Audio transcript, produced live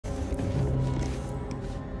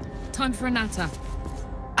Time for a natter.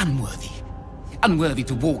 Unworthy. Unworthy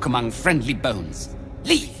to walk among friendly bones.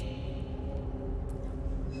 Leave!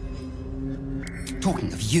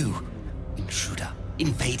 Talking of you, intruder,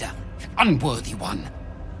 invader, unworthy one.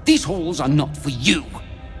 These halls are not for you.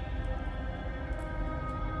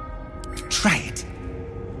 Try it.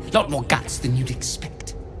 A lot more guts than you'd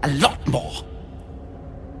expect. A lot more.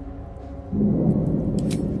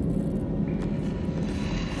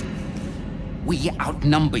 We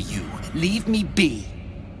outnumber you. Leave me be.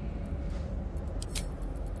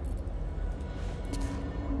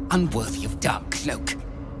 Unworthy of dark cloak.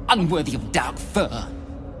 Unworthy of dark fur.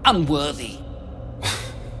 Unworthy.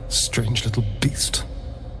 Strange little beast.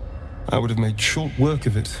 I would have made short work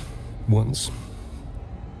of it once.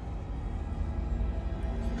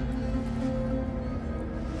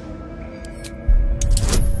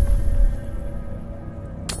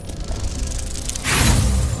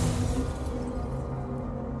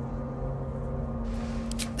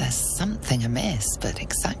 There's something amiss, but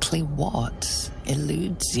exactly what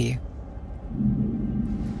eludes you.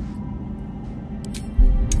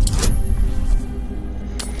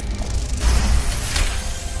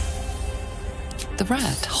 The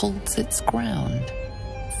rat holds its ground.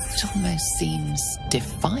 It almost seems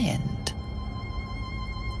defiant.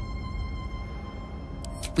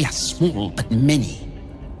 We are small but many.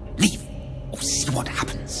 Leave, or see what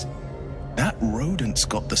happens. That rodent's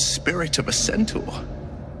got the spirit of a centaur.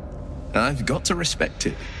 I've got to respect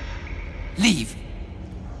it. Leave.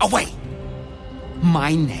 Away.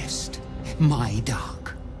 My nest. My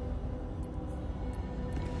dark.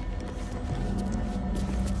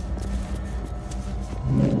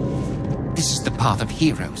 This is the path of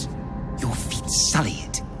heroes. Your feet sully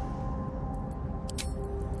it.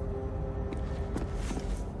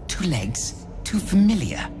 2 legs, too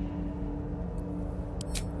familiar.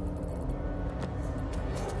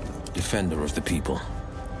 Defender of the people.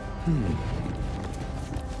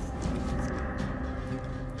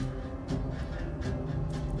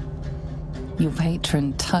 Your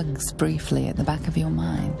patron tugs briefly at the back of your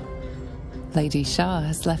mind. Lady Shar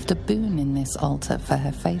has left a boon in this altar for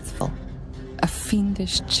her faithful. A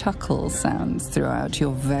fiendish chuckle sounds throughout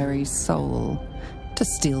your very soul. To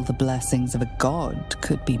steal the blessings of a god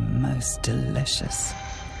could be most delicious.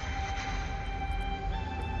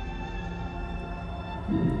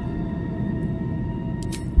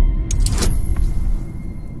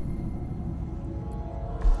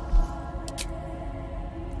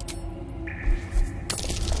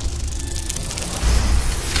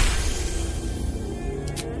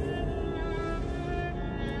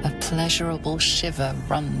 A pleasurable shiver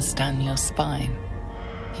runs down your spine.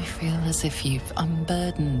 You feel as if you've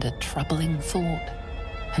unburdened a troubling thought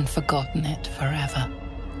and forgotten it forever.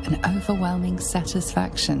 An overwhelming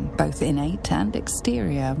satisfaction, both innate and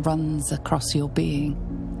exterior, runs across your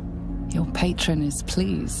being. Your patron is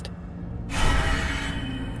pleased.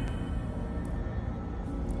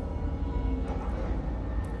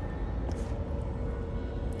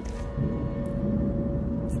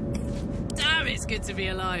 Damn, it's good to be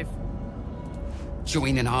alive.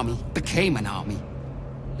 Join an army, became an army.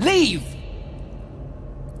 Leave!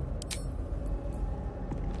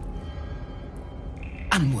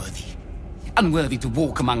 Unworthy. Unworthy to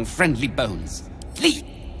walk among friendly bones. Leave!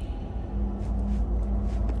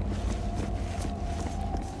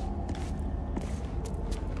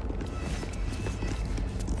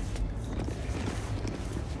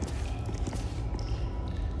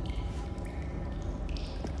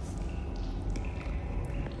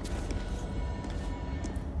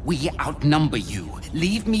 We outnumber you.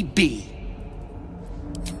 Leave me be.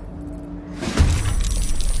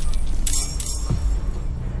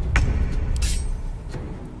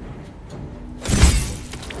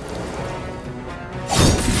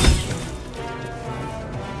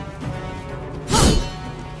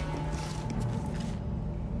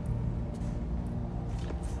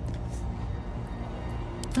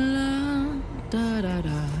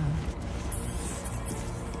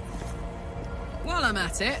 While I'm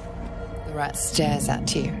at it, The rat stares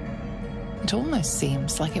at you. It almost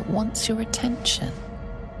seems like it wants your attention.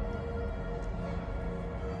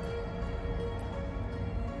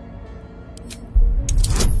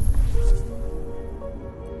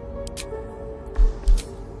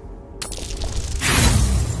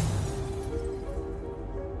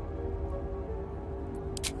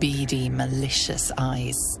 Beady, malicious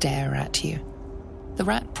eyes stare at you. The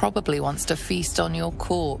rat probably wants to feast on your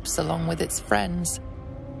corpse along with its friends.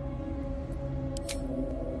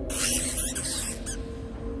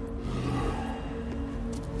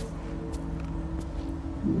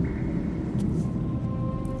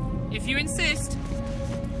 if you insist.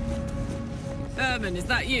 Herman, is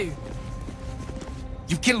that you?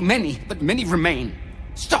 You've killed many, but many remain.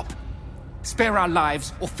 Stop! Spare our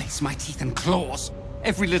lives, or face my teeth and claws.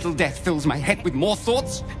 Every little death fills my head with more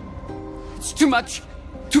thoughts. It's too much,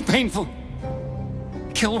 too painful.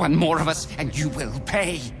 Kill one more of us, and you will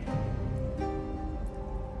pay.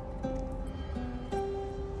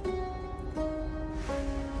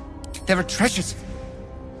 There are treasures.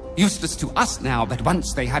 Useless to us now, but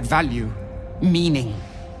once they had value. Meaning.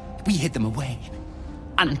 We hid them away.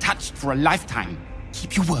 Untouched for a lifetime.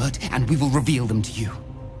 Keep your word, and we will reveal them to you.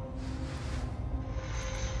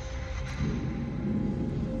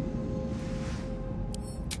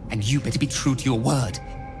 And you better be true to your word.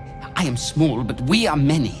 I am small, but we are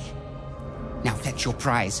many. Now fetch your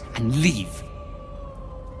prize and leave.